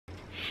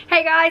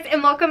Hey guys,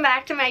 and welcome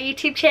back to my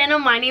YouTube channel.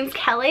 My name's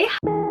Kelly.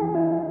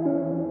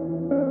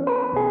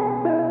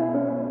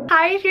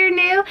 Hi if you're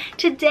new.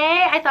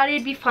 Today I thought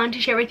it'd be fun to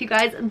share with you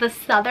guys the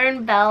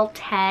Southern Belle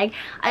tag.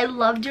 I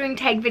love doing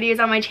tag videos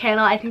on my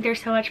channel. I think they're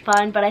so much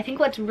fun, but I think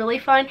what's really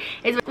fun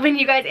is when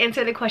you guys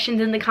answer the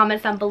questions in the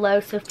comments down below,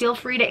 so feel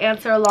free to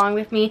answer along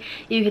with me.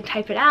 You can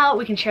type it out,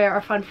 we can share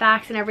our fun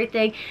facts and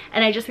everything,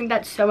 and I just think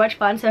that's so much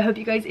fun, so I hope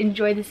you guys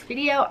enjoy this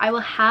video. I will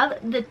have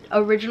the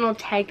original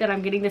tag that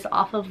I'm getting this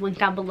off of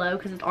linked down below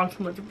because it's on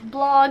someone's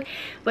blog,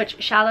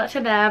 which shout out to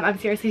them. I'm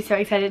seriously so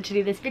excited to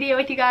do this video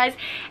with you guys,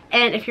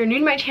 and if you're new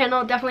to my channel,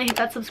 definitely hit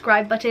that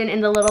subscribe button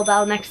and the little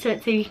bell next to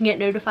it so you can get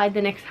notified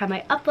the next time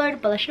I upload.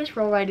 But let's just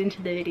roll right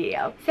into the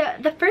video. So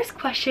the first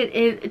question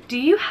is, do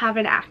you have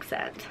an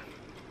accent?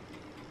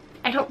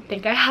 I don't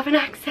think I have an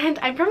accent.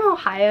 I'm from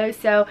Ohio,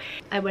 so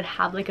I would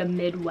have like a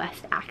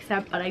Midwest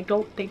accent, but I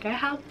don't think I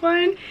have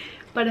one.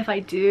 But if I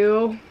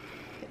do,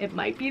 it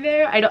might be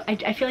there.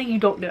 I feel like you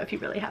don't know if you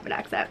really have an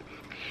accent.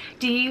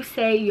 Do you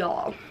say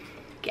y'all?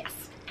 Yes.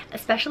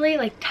 Especially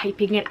like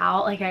typing it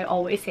out, like I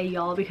always say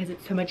y'all because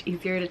it's so much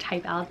easier to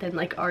type out than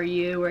like are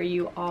you or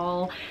you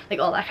all, like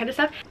all that kind of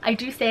stuff. I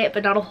do say it,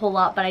 but not a whole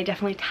lot, but I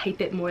definitely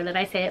type it more than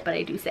I say it, but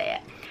I do say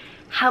it.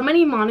 How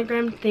many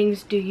monogrammed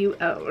things do you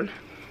own?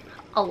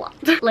 A lot.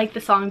 Like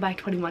the song by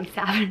 21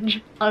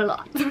 Savage, a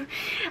lot.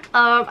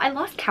 I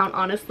lost count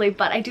honestly,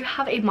 but I do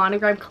have a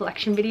monogram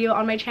collection video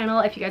on my channel.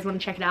 If you guys want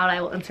to check it out,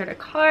 I will insert a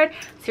card.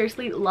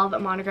 Seriously love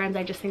monograms.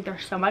 I just think they're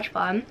so much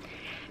fun.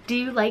 Do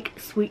you like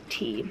sweet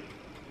tea?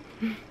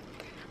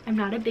 I'm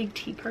not a big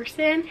tea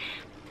person,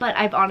 but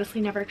I've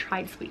honestly never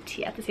tried sweet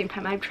tea. At the same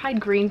time, I've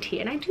tried green tea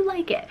and I do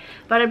like it,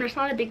 but I'm just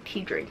not a big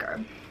tea drinker.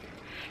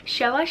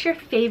 Show us your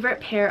favorite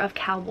pair of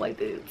cowboy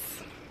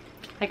boots.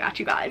 I got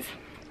you guys.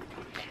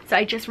 So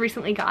I just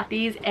recently got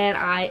these and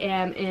I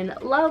am in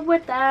love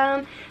with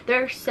them.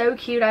 They're so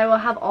cute. I will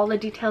have all the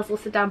details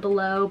listed down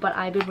below, but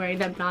I've been wearing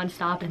them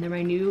non-stop and they're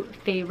my new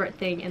favorite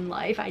thing in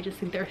life. I just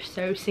think they're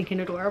so stinking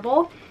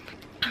adorable.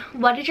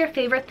 What is your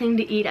favorite thing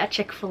to eat at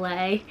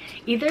Chick-Fil-A?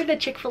 Either the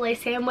Chick-Fil-A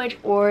sandwich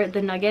or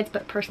the nuggets,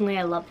 but personally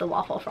I love the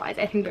waffle fries.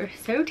 I think they're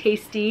so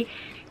tasty.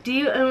 Do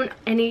you own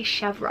any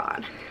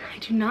chevron? I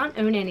do not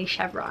own any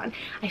chevron.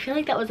 I feel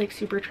like that was like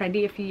super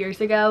trendy a few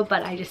years ago,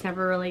 but I just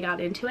never really got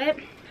into it.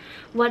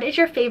 What is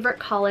your favorite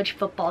college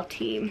football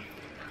team?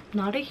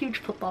 Not a huge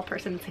football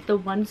person. It's like the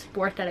one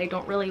sport that I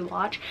don't really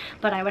watch,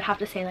 but I would have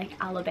to say like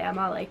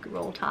Alabama, like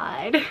Roll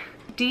Tide.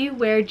 Do you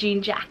wear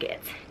jean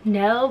jackets?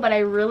 No, but I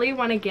really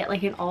want to get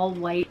like an all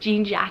white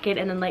jean jacket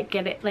and then like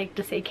get it like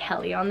to say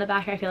Kelly on the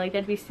back. I feel like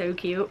that'd be so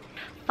cute.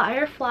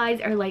 Fireflies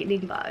or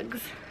lightning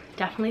bugs?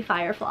 Definitely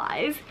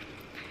fireflies.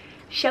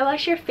 Show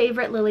us your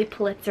favorite Lilly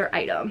Pulitzer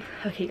item.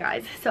 Okay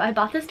guys, so I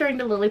bought this during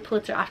the Lilly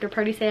Pulitzer after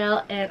party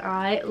sale and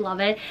I love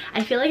it.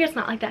 I feel like it's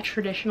not like that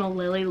traditional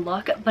Lilly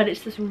look, but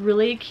it's this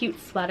really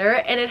cute sweater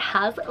and it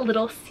has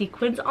little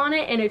sequins on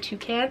it and a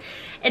toucan.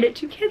 And a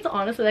toucan's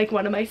honestly like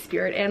one of my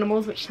spirit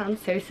animals, which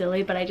sounds so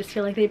silly, but I just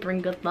feel like they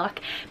bring good luck.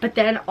 But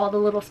then all the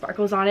little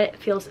sparkles on it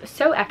feels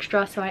so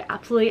extra, so I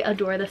absolutely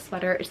adore this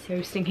sweater. It's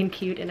so stinking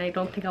cute and I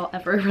don't think I'll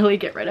ever really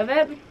get rid of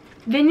it.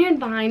 Vineyard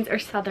vines or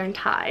Southern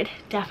Tide?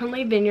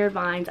 Definitely Vineyard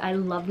vines. I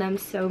love them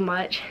so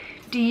much.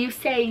 Do you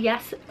say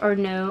yes or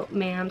no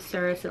ma'am,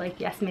 sir? So like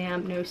yes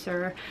ma'am, no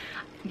sir.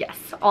 Yes,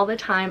 all the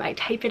time. I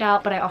type it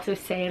out, but I also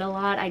say it a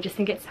lot. I just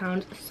think it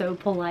sounds so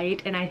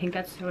polite and I think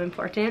that's so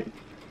important.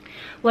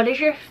 What is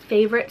your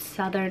favorite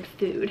Southern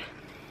food?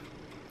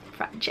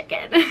 Fried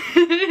chicken.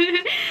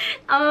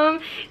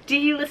 Do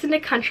you listen to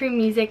country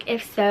music?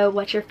 If so,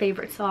 what's your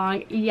favorite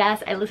song?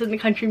 Yes, I listen to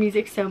country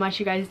music so much.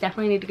 You guys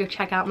definitely need to go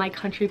check out my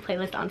country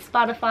playlist on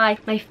Spotify.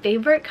 My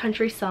favorite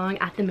country song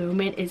at the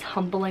moment is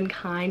Humble and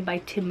Kind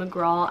by Tim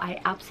McGraw.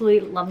 I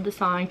absolutely love the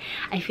song.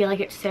 I feel like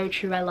it's so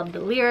true. I love the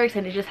lyrics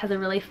and it just has a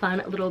really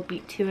fun little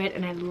beat to it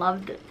and I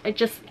love it. I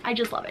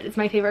just love it. It's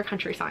my favorite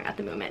country song at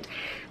the moment.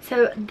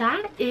 So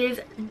that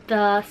is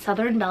the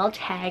Southern Belle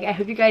tag. I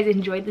hope you guys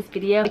enjoyed this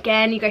video.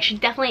 Again, you guys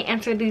should definitely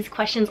answer these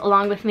questions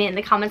along with me in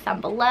the comments down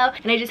below,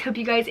 and I just hope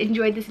you guys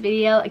enjoyed this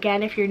video.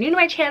 Again, if you're new to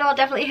my channel,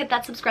 definitely hit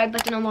that subscribe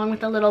button along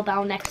with the little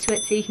bell next to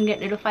it so you can get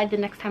notified the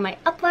next time I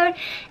upload,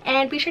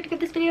 and be sure to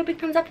give this video a big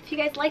thumbs up if you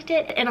guys liked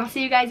it, and I'll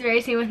see you guys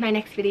very soon with my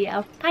next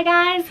video. Bye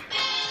guys!